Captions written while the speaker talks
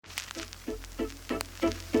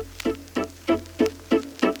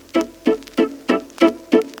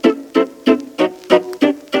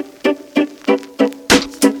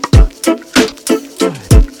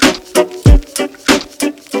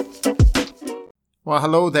Well,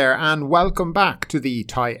 hello there and welcome back to the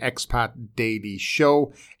Thai Expat Daily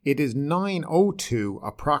Show. It is 9:02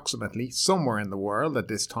 approximately somewhere in the world at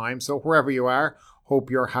this time, so wherever you are,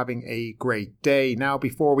 hope you're having a great day. Now,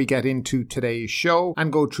 before we get into today's show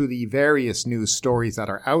and go through the various news stories that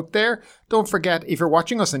are out there, don't forget, if you're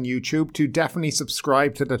watching us on YouTube, to definitely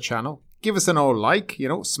subscribe to the channel. Give us an old like,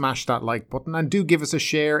 smash that like button, and do give us a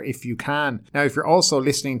share if you can. Now, if you're also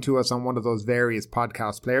listening to us on one of those various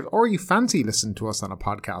podcast players, or you fancy listening to us on a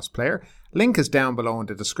podcast player, link is down below in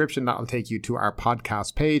the description. That'll take you to our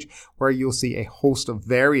podcast page where you'll see a host of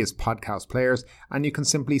various podcast players, and you can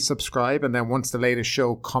simply subscribe. And then once the latest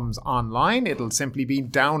show comes online, it'll simply be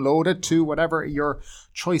downloaded to whatever your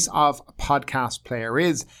choice of podcast player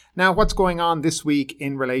is. Now, what's going on this week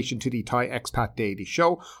in relation to the Thai Expat Daily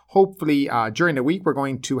Show? Hopefully, during the week, we're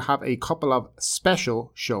going to have a couple of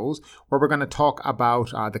special shows where we're going to talk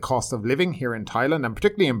about the cost of living here in Thailand, and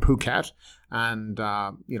particularly in Phuket. And,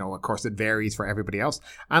 of course, it varies for everybody else.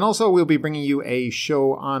 And also, we'll be bringing you a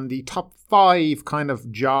show on the top 5 kind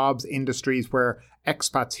of jobs, industries where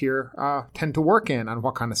expats here tend to work in, and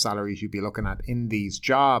what kind of salaries you'd be looking at in these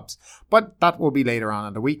jobs. But that will be later on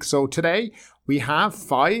in the week. So today we have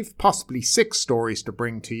 5, possibly 6 stories to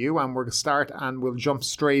bring to you, and we'll start and we'll jump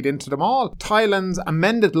straight into them all. Thailand's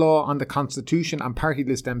amended law on the constitution and party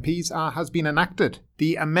list MPs has been enacted.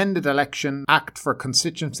 The amended Election Act for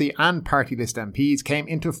constituency and party list MPs came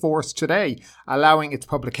into force today, allowing its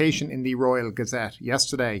publication in the Royal Gazette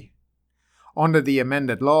yesterday. Under the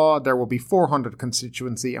amended law, there will be 400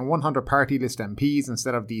 constituency and 100 party list MPs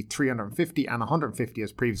instead of the 350 and 150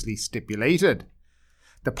 as previously stipulated.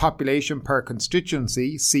 The population per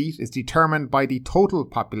constituency seat is determined by the total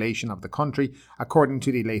population of the country according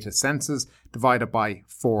to the latest census, divided by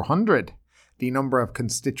 400. The number of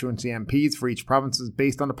constituency MPs for each province is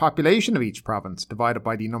based on the population of each province, divided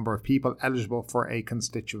by the number of people eligible for a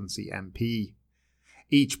constituency MP.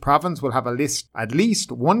 Each province will have at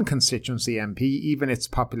least one constituency MP, even if its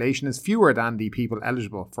population is fewer than the people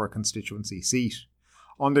eligible for a constituency seat.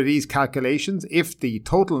 Under these calculations, if the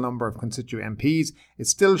total number of constituent MPs is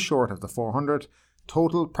still short of the 400,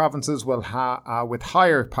 total provinces will with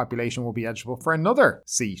higher population will be eligible for another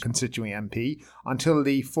seat, constituent MP, until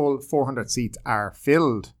the full 400 seats are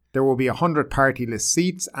filled. There will be 100 party list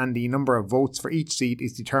seats, and the number of votes for each seat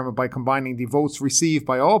is determined by combining the votes received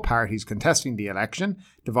by all parties contesting the election,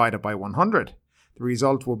 divided by 100. The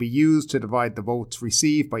result will be used to divide the votes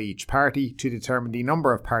received by each party to determine the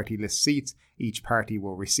number of party list seats each party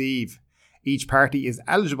will receive. Each party is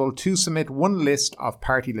eligible to submit one list of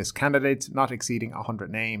party list candidates not exceeding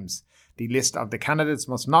 100 names. The list of the candidates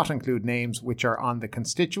must not include names which are on the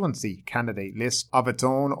constituency candidate list of its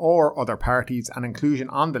own or other parties, and inclusion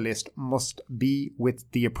on the list must be with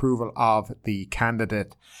the approval of the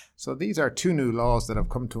candidate. So these are 2 new laws that have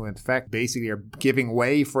come to effect, basically are giving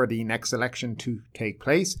way for the next election to take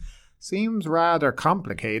place. Seems rather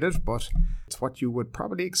complicated, but it's what you would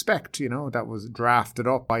probably expect, that was drafted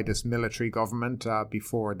up by this military government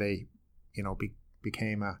before they,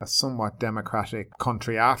 became a somewhat democratic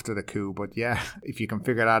country after the coup. But yeah, if you can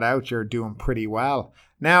figure that out, you're doing pretty well.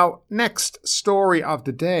 Now, next story of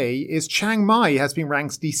the day is Chiang Mai has been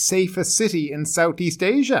ranked the safest city in Southeast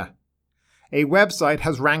Asia. A website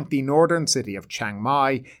has ranked the northern city of Chiang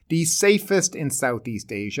Mai the safest in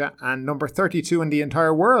Southeast Asia and number 32 in the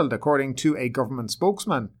entire world, according to a government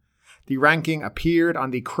spokesman. The ranking appeared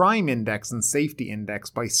on the Crime Index and Safety Index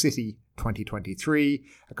by City 2023,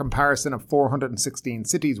 a comparison of 416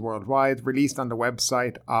 cities worldwide released on the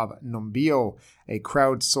website of Numbeo, a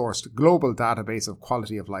crowdsourced global database of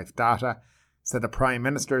quality of life data, said the Prime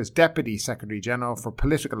Minister's Deputy Secretary General for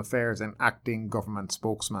Political Affairs and acting government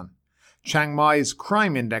spokesman. Chiang Mai's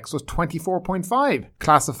crime index was 24.5,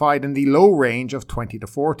 classified in the low range of 20 to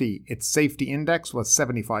 40. Its safety index was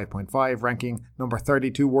 75.5, ranking number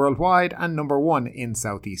 32 worldwide and number 1 in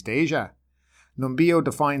Southeast Asia. Numbeo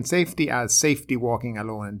defined safety as safety walking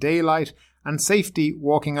alone in daylight and safety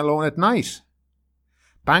walking alone at night.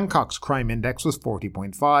 Bangkok's crime index was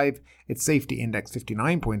 40.5, its safety index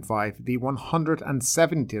 59.5, the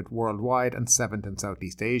 170th worldwide and 7th in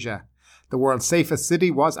Southeast Asia. The world's safest city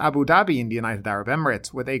was Abu Dhabi in the United Arab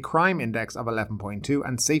Emirates, with a crime index of 11.2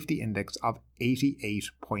 and safety index of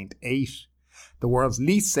 88.8. The world's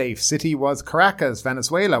least safe city was Caracas,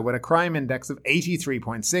 Venezuela, with a crime index of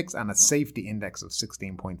 83.6 and a safety index of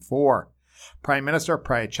 16.4. Prime Minister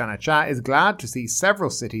Prayut Chan-o-cha is glad to see several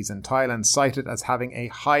cities in Thailand cited as having a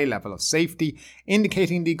high level of safety,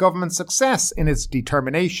 indicating the government's success in its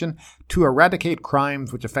determination to eradicate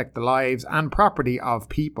crimes which affect the lives and property of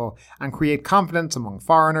people and create confidence among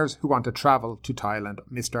foreigners who want to travel to Thailand,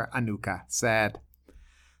 Mr. Anuka said.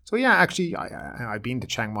 So yeah, actually, I've been to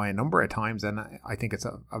Chiang Mai a number of times, and I think it's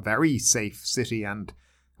a very safe city, and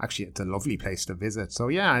actually it's a lovely place to visit. So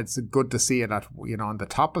yeah, it's good to see it at, on the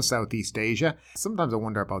top of Southeast Asia. Sometimes I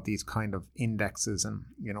wonder about these kind of indexes and,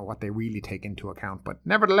 what they really take into account. But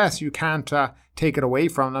nevertheless, you can't take it away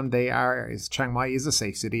from them. Chiang Mai is a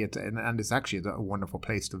safe city, and it's actually a wonderful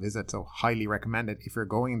place to visit. So highly recommend it if you're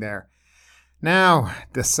going there. Now,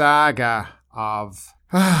 the saga of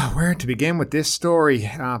where to begin with this story.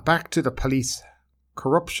 Back to the police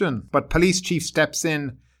corruption. But police chief steps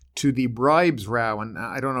in to the bribes row. And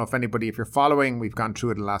I don't know if you're following, we've gone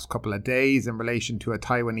through it the last couple of days in relation to a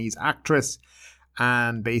Taiwanese actress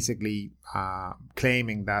and basically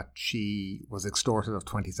claiming that she was extorted of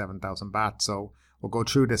 27,000 baht. So we'll go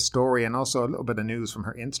through this story and also a little bit of news from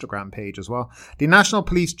her Instagram page as well. The National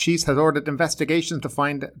Police Chief has ordered investigations to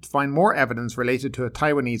find more evidence related to a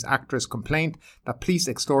Taiwanese actress' complaint that police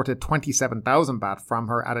extorted 27,000 baht from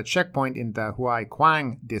her at a checkpoint in the Huai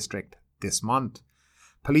Quang district this month.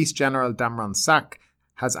 Police General Damron Sak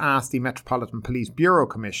has asked the Metropolitan Police Bureau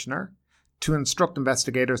Commissioner to instruct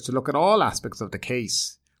investigators to look at all aspects of the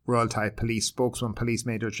case, Royal Thai Police spokesman Police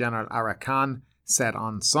Major General Ara Khan said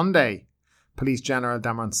on Sunday. Police General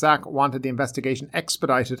Damron Sak wanted the investigation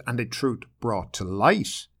expedited and the truth brought to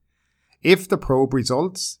light. If the probe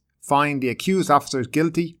results find the accused officers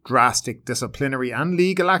guilty, drastic disciplinary and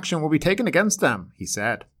legal action will be taken against them, he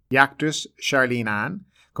said. The actress Charlene An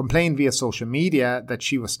complained via social media that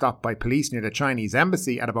she was stopped by police near the Chinese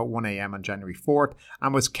embassy at about 1 a.m. on January 4th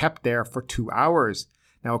and was kept there for 2 hours.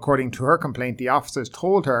 Now, according to her complaint, the officers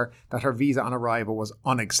told her that her visa on arrival was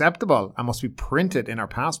unacceptable and must be printed in her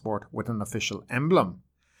passport with an official emblem.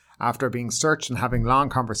 After being searched and having long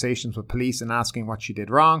conversations with police and asking what she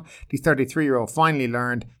did wrong, the 33-year-old finally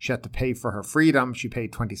learned she had to pay for her freedom. She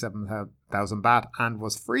paid 27,000 baht and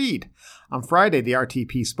was freed. On Friday, the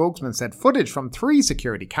RTP spokesman said footage from 3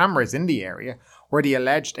 security cameras in the area where the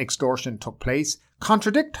alleged extortion took place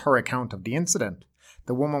contradict her account of the incident.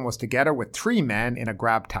 The woman was together with 3 men in a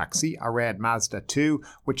Grab taxi, a red Mazda 2,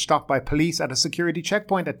 which stopped by police at a security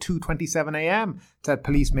checkpoint at 2:27 a.m., said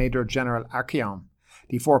Police Major General Archeon.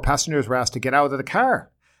 The 4 passengers were asked to get out of the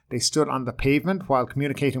car. They stood on the pavement while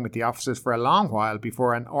communicating with the officers for a long while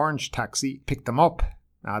before an orange taxi picked them up,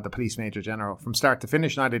 the Police Major General. From start to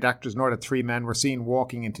finish, neither the actors nor the 3 men were seen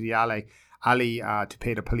walking into the alley to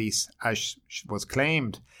pay the police, as was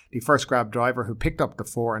claimed. The first Grab driver who picked up the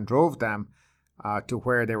 4 and drove them to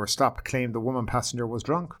where they were stopped claimed the woman passenger was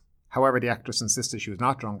drunk. However, the actress insisted she was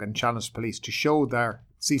not drunk and challenged police to show their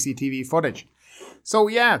CCTV footage. So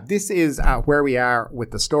yeah, this is where we are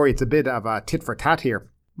with the story. It's a bit of a tit for tat here.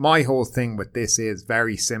 My whole thing with this is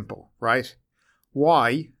very simple, right?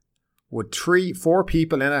 Why would 4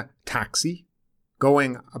 people in a taxi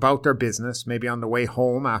going about their business, maybe on the way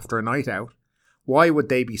home after a night out, why would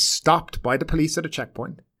they be stopped by the police at a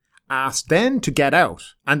checkpoint, asked then to get out,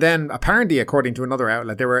 and then apparently, according to another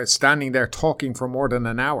outlet, they were standing there talking for more than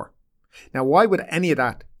an hour? Now, why would any of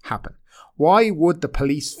that happen? Why would the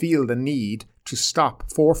police feel the need to stop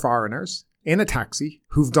 4 foreigners in a taxi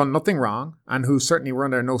who've done nothing wrong and who certainly were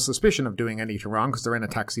under no suspicion of doing anything wrong because they're in a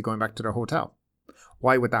taxi going back to their hotel?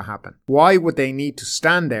 Why would that happen? Why would they need to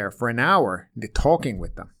stand there for an hour talking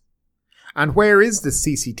with them? And where is the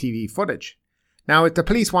CCTV footage? Now, if the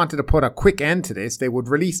police wanted to put a quick end to this, they would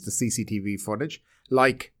release the CCTV footage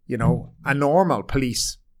like, a normal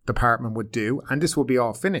police department would do, and this would be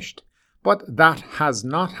all finished. But that has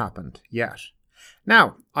not happened yet.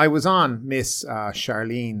 Now, I was on Miss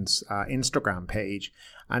Charlene's Instagram page,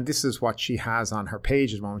 and this is what she has on her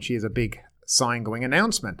page at the moment. She has a big sign going,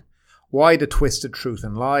 announcement. Why the twisted truth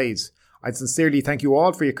and lies? I sincerely thank you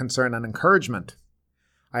all for your concern and encouragement.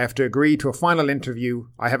 I have agreed to a final interview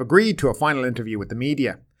with the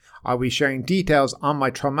media. I'll be sharing details on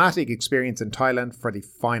my traumatic experience in Thailand for the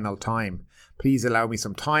final time. Please allow me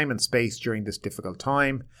some time and space during this difficult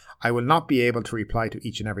time. I will not be able to reply to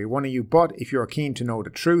each and every one of you, but if you are keen to know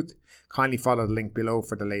the truth, kindly follow the link below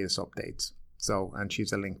for the latest updates. So, and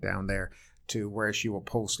she's a link down there to where she will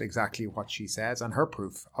post exactly what she says and her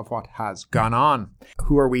proof of what has gone on.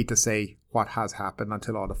 Who are we to say what has happened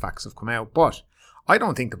until all the facts have come out? But I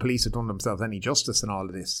don't think the police have done themselves any justice in all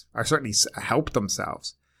of this, or certainly helped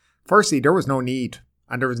themselves. Firstly, there was no need,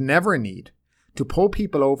 and there was never a need, to pull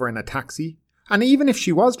people over in a taxi. And even if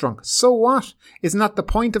she was drunk, so what? Isn't that the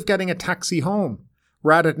point of getting a taxi home?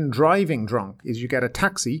 Rather than driving drunk, is you get a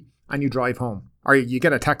taxi and you drive home. Or you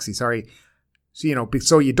get a taxi, sorry. So,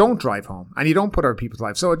 so you don't drive home and you don't put other people's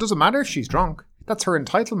lives. So it doesn't matter if she's drunk. That's her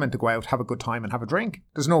entitlement to go out, have a good time and have a drink.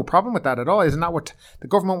 There's no problem with that at all. Isn't that what the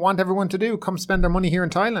government want everyone to do? Come spend their money here in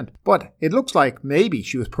Thailand. But it looks like maybe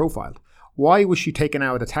she was profiled. Why was she taken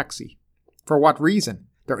out of the taxi? For what reason?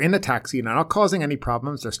 They're in a taxi and they're not causing any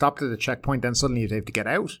problems. They're stopped at a checkpoint, then suddenly they have to get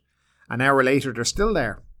out. An hour later, they're still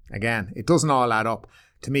there. Again, it doesn't all add up.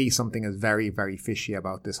 To me, something is very, very fishy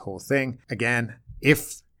about this whole thing. Again,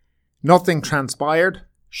 if nothing transpired,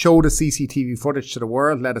 show the CCTV footage to the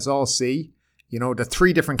world, let us all see. You know, the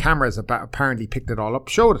 3 different cameras apparently picked it all up.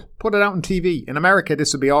 Showed it. Put it out on TV. In America,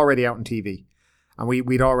 this would be already out on TV. And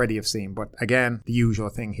we'd already have seen. But again, the usual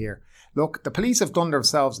thing here. Look, the police have done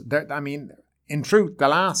themselves. I mean, in truth, the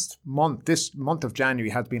last month, this month of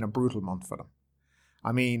January has been a brutal month for them.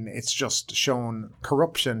 I mean, it's just shown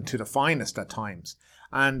corruption to the finest at times.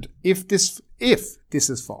 And if this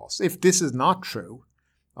is false, if this is not true,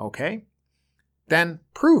 okay, then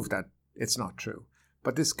prove that it's not true.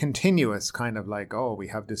 But this continuous kind of like, oh, we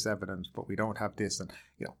have this evidence, but we don't have this. And,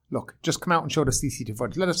 you know, look, just come out and show the CCTV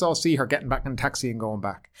footage. Let us all see her getting back in a taxi and going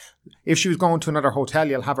back. If she was going to another hotel,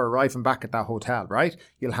 you'll have her arriving back at that hotel, right?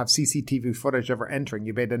 You'll have CCTV footage of her entering.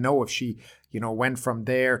 You'll be able to know if she, you know, went from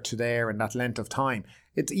there to there in that length of time.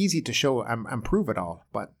 It's easy to show and prove it all.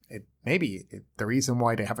 But the reason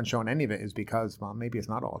why they haven't shown any of it is because, well, maybe it's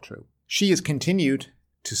not all true. She has continued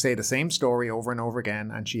to say the same story over and over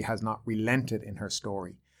again, and she has not relented in her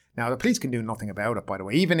story. Now, the police can do nothing about it, by the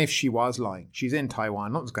way. Even if she was lying, she's in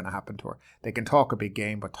Taiwan, nothing's going to happen to her. They can talk a big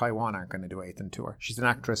game, but Taiwan aren't going to do anything to her. She's an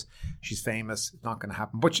actress, she's famous, it's not going to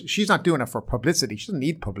happen. But she's not doing it for publicity. She doesn't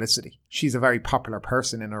need publicity. She's a very popular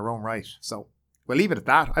person in her own right. So we'll leave it at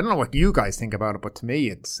that. I don't know what you guys think about it, but to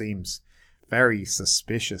me it seems very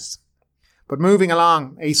suspicious. But moving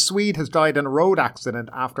along, a Swede has died in a road accident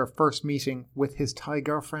after first meeting with his Thai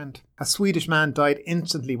girlfriend. A Swedish man died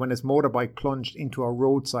instantly when his motorbike plunged into a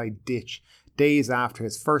roadside ditch days after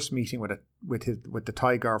his first meeting with the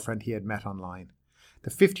Thai girlfriend he had met online. The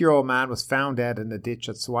 50-year-old man was found dead in the ditch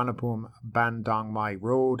at Suvarnabhumi Ban Dong Mai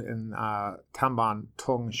Road in Tamban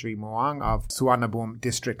Tung Sri Muang of Suvarnabhumi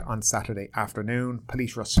district on Saturday afternoon.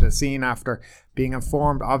 Police rushed to the scene after being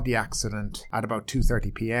informed of the accident at about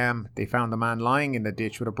 2:30 p.m. They found the man lying in the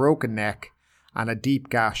ditch with a broken neck and a deep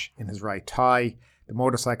gash in his right thigh. The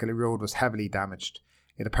motorcycle he rode was heavily damaged.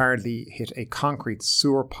 It apparently hit a concrete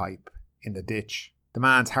sewer pipe in the ditch. The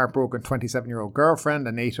man's heartbroken 27-year-old girlfriend,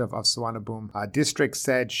 a native of Suvarnabhumi district,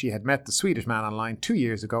 said she had met the Swedish man online 2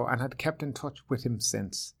 years ago and had kept in touch with him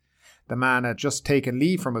since. The man had just taken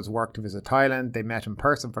leave from his work to visit Thailand. They met in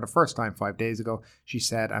person for the first time 5 days ago, she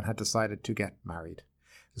said, and had decided to get married.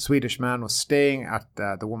 The Swedish man was staying at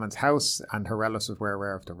the woman's house and her relatives were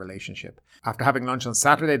aware of the relationship. After having lunch on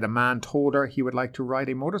Saturday, the man told her he would like to ride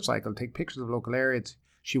a motorcycle, take pictures of local areas.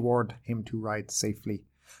 She warned him to ride safely.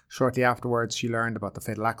 Shortly afterwards, she learned about the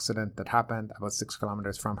fatal accident that happened about 6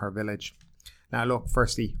 kilometres from her village. Now look,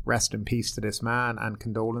 firstly, rest in peace to this man and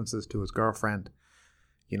condolences to his girlfriend.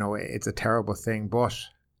 You know, it's a terrible thing, but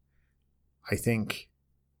I think,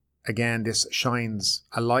 again, this shines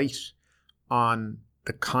a light on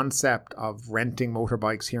the concept of renting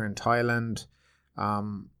motorbikes here in Thailand,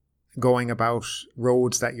 going about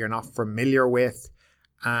roads that you're not familiar with,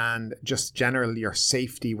 and just generally your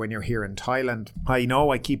safety when you're here in Thailand. I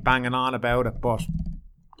know I keep banging on about it, but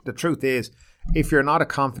the truth is, if you're not a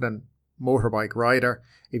confident motorbike rider,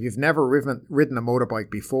 if you've never ridden a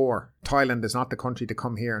motorbike before, Thailand is not the country to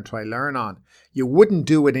come here and try learn on. You wouldn't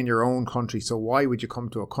do it in your own country, so why would you come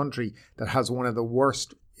to a country that has one of the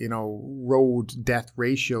worst, road death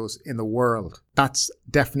ratios in the world? That's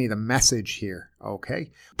definitely the message here, okay?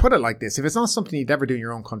 Put it like this. If it's not something you'd ever do in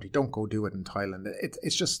your own country, don't go do it in Thailand.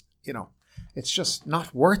 It's just, it's just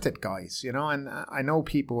not worth it, guys, and I know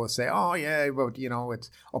people will say, oh yeah, but it's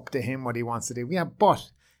up to him what he wants to do. Yeah, but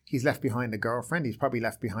he's left behind a girlfriend. He's probably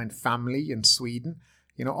left behind family in Sweden,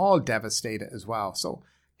 all devastated as well. So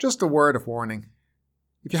just a word of warning.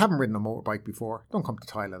 If you haven't ridden a motorbike before, don't come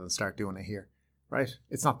to Thailand and start doing it here. Right?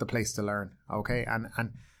 It's not the place to learn. Okay. And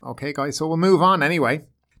okay, guys. So we'll move on anyway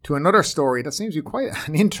to another story that seems to be quite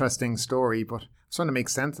an interesting story, but I was trying to make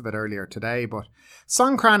sense of it earlier today. But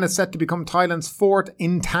Songkran is set to become Thailand's 4th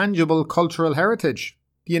intangible cultural heritage.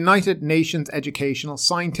 The United Nations Educational,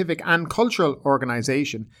 Scientific and Cultural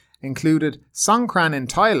Organization included Songkran in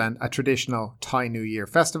Thailand, a traditional Thai New Year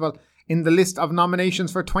festival, in the list of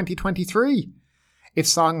nominations for 2023. If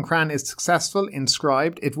Songkran is successful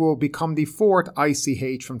inscribed, it will become the 4th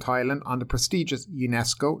ICH from Thailand on the prestigious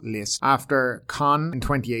UNESCO list after Khan in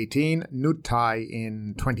 2018, Nut Thai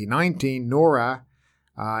in 2019, Nora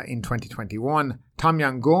in 2021. Tom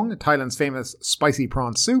Yam Goong, Thailand's famous spicy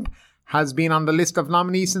prawn soup, has been on the list of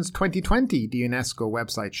nominees since 2020, the UNESCO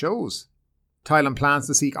website shows. Thailand plans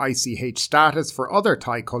to seek ICH status for other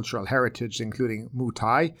Thai cultural heritage, including Muay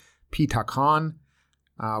Thai, Pithakorn,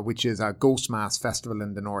 which is a ghost mass festival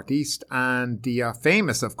in the northeast, and the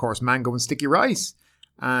famous, of course, mango and sticky rice,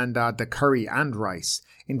 and the curry and rice.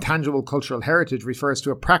 Intangible cultural heritage refers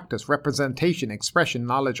to a practice, representation, expression,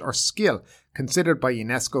 knowledge, or skill considered by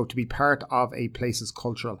UNESCO to be part of a place's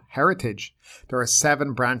cultural heritage. There are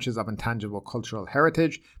 7 branches of intangible cultural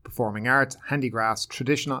heritage: performing arts, handicrafts,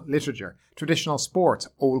 traditional literature, traditional sports,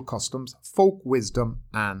 old customs, folk wisdom,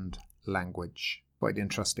 and language. Quite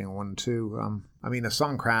interesting one too. If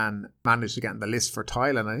Songkran managed to get on the list for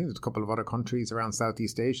Thailand, I think there's a couple of other countries around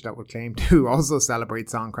Southeast Asia that would claim to also celebrate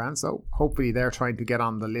Songkran. So hopefully they're trying to get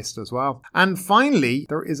on the list as well. And finally,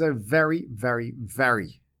 there is a very, very,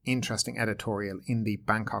 very interesting editorial in the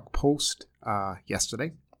Bangkok Post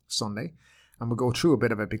yesterday, Sunday. And we'll go through a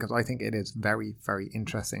bit of it because I think it is very, very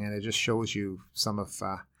interesting. And it just shows you some of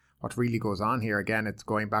what really goes on here. Again, it's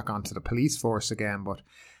going back onto the police force again, but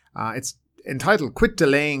it's entitled "Quit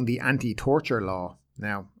Delaying the Anti-Torture Law."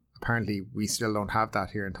 Now, apparently we still don't have that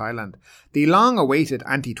here in Thailand. The long-awaited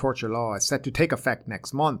anti-torture law is set to take effect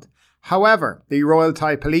next month. However, the Royal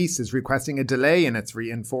Thai Police is requesting a delay in its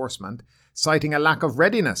reinforcement, citing a lack of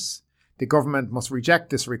readiness. The government must reject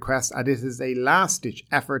this request as it is a last-ditch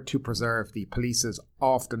effort to preserve the police's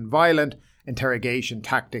often violent interrogation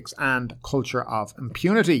tactics and culture of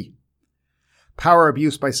impunity. Power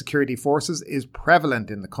abuse by security forces is prevalent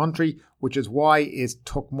in the country, which is why it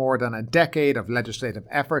took more than a decade of legislative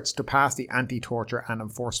efforts to pass the Anti-Torture and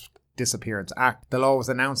Enforced Disappearance Act. The law was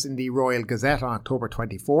announced in the Royal Gazette on October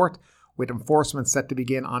 24th, with enforcement set to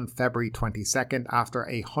begin on February 22nd after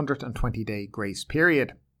a 120-day grace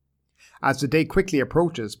period. As the day quickly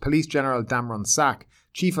approaches, Police General Damron Sak,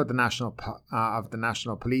 Chief of the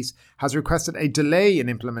National Police, has requested a delay in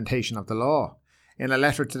implementation of the law. In a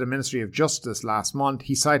letter to the Ministry of Justice last month,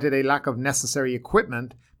 he cited a lack of necessary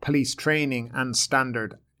equipment, police training, and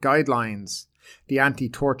standard guidelines. The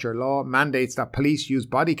anti-torture law mandates that police use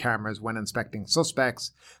body cameras when inspecting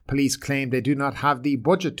suspects. Police claim they do not have the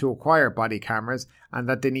budget to acquire body cameras and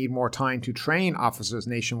that they need more time to train officers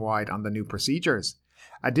nationwide on the new procedures.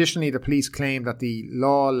 Additionally, the police claim that the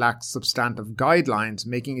law lacks substantive guidelines,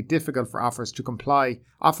 making it difficult for officers to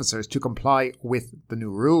comply with the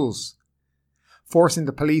new rules. Forcing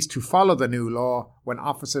the police to follow the new law when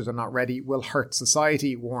officers are not ready will hurt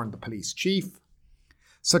society, warned the police chief.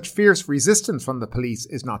 Such fierce resistance from the police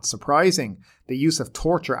is not surprising. The use of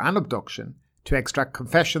torture and abduction to extract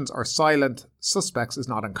confessions or silent suspects is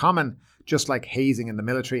not uncommon, just like hazing in the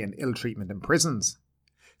military and ill treatment in prisons.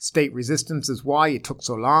 State resistance is why it took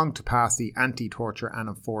so long to pass the Anti-Torture and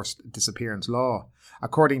Enforced Disappearance Law.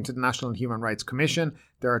 According to the National Human Rights Commission,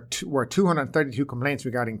 there were 232 complaints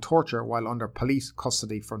regarding torture while under police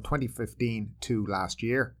custody from 2015 to last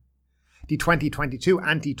year. The 2022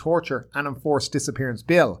 Anti-Torture and Enforced Disappearance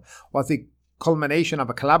Bill was the culmination of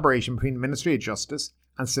a collaboration between the Ministry of Justice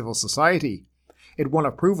and civil society. It won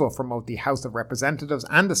approval from both the House of Representatives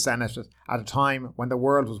and the Senate at a time when the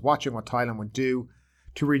world was watching what Thailand would do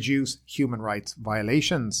to reduce human rights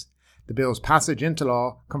violations. The bill's passage into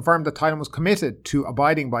law confirmed that Thailand was committed to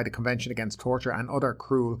abiding by the Convention Against Torture and Other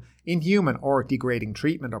Cruel, Inhuman or Degrading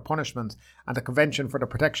Treatment or Punishment and the Convention for the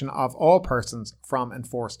Protection of All Persons from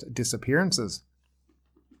Enforced Disappearances.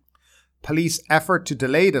 Police effort to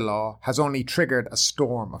delay the law has only triggered a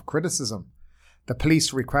storm of criticism. The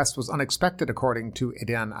police request was unexpected, according to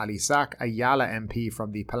Idan Ali Sak, a Yala MP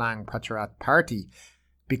from the Palang Pracharat Party,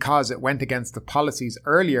 because it went against the police's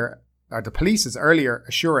earlier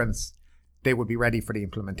assurance they would be ready for the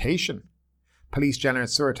implementation. Police General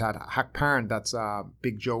Suratat Hakparn, that's a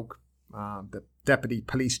big joke, the Deputy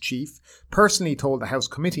Police Chief, personally told the House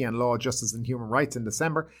Committee on Law, Justice and Human Rights in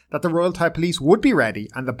December that the Royal Thai Police would be ready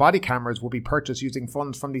and the body cameras would be purchased using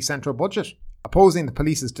funds from the central budget. Opposing the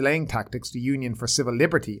police's delaying tactics, the Union for Civil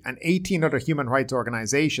Liberty and 18 other human rights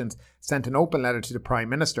organisations sent an open letter to the Prime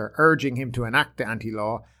Minister urging him to enact the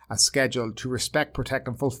anti-law as scheduled to respect, protect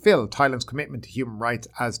and fulfil Thailand's commitment to human rights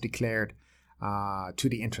as declared to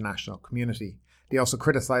the international community. They also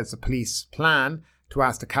criticised the police plan to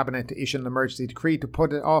ask the Cabinet to issue an emergency decree to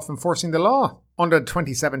put it off enforcing the law. Under the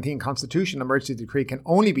 2017 Constitution, an emergency decree can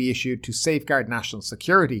only be issued to safeguard national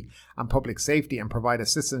security and public safety and provide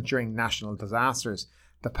assistance during national disasters.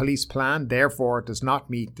 The police plan, therefore, does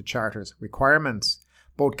not meet the Charter's requirements.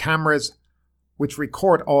 Both cameras which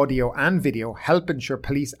record audio and video, help ensure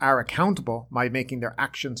police are accountable by making their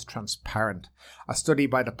actions transparent. A study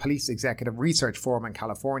by the Police Executive Research Forum in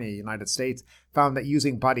California, United States, found that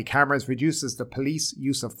using body cameras reduces the police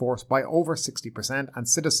use of force by over 60% and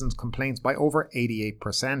citizens' complaints by over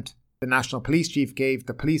 88%. The National Police Chief gave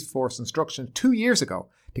the police force instructions 2 years ago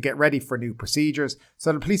to get ready for new procedures,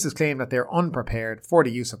 so the police's claim that they're unprepared for the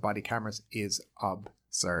use of body cameras is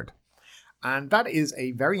absurd. And that is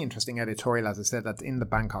a very interesting editorial, as I said, that's in the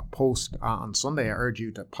Bangkok Post on Sunday. I urge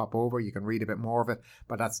you to pop over. You can read a bit more of it,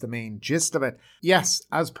 but that's the main gist of it. Yes,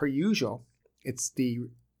 as per usual, it's the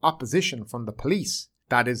opposition from the police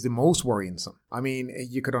that is the most worrisome. I mean,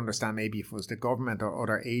 you could understand maybe if it was the government or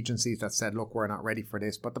other agencies that said, look, we're not ready for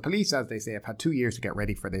this. But the police, as they say, have had 2 years to get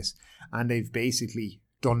ready for this. And they've basically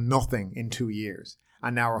done nothing in 2 years.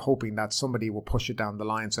 And now we're hoping that somebody will push it down the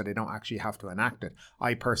line so they don't actually have to enact it.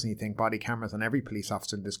 I personally think body cameras on every police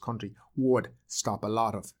officer in this country would stop a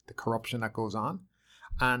lot of the corruption that goes on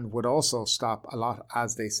and would also stop a lot,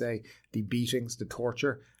 as they say, the beatings, the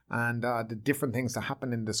torture, and the different things that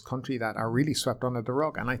happen in this country that are really swept under the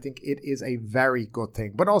rug. And I think it is a very good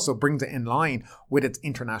thing, but also brings it in line with its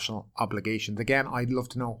international obligations. Again, I'd love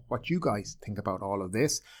to know what you guys think about all of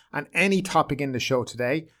this. And any topic in the show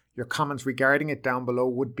today, your comments regarding it down below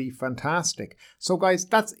would be fantastic. So guys,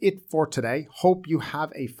 that's it for today. Hope you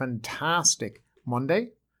have a fantastic Monday.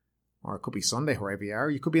 Or it could be Sunday, wherever you are.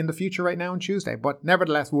 You could be in the future right now on Tuesday. But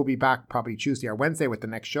nevertheless, we'll be back probably Tuesday or Wednesday with the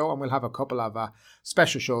next show. And we'll have a couple of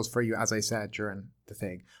special shows for you, as I said, during the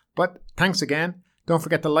thing. But thanks again. Don't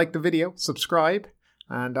forget to like the video, subscribe,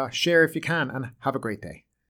 and share if you can. And have a great day.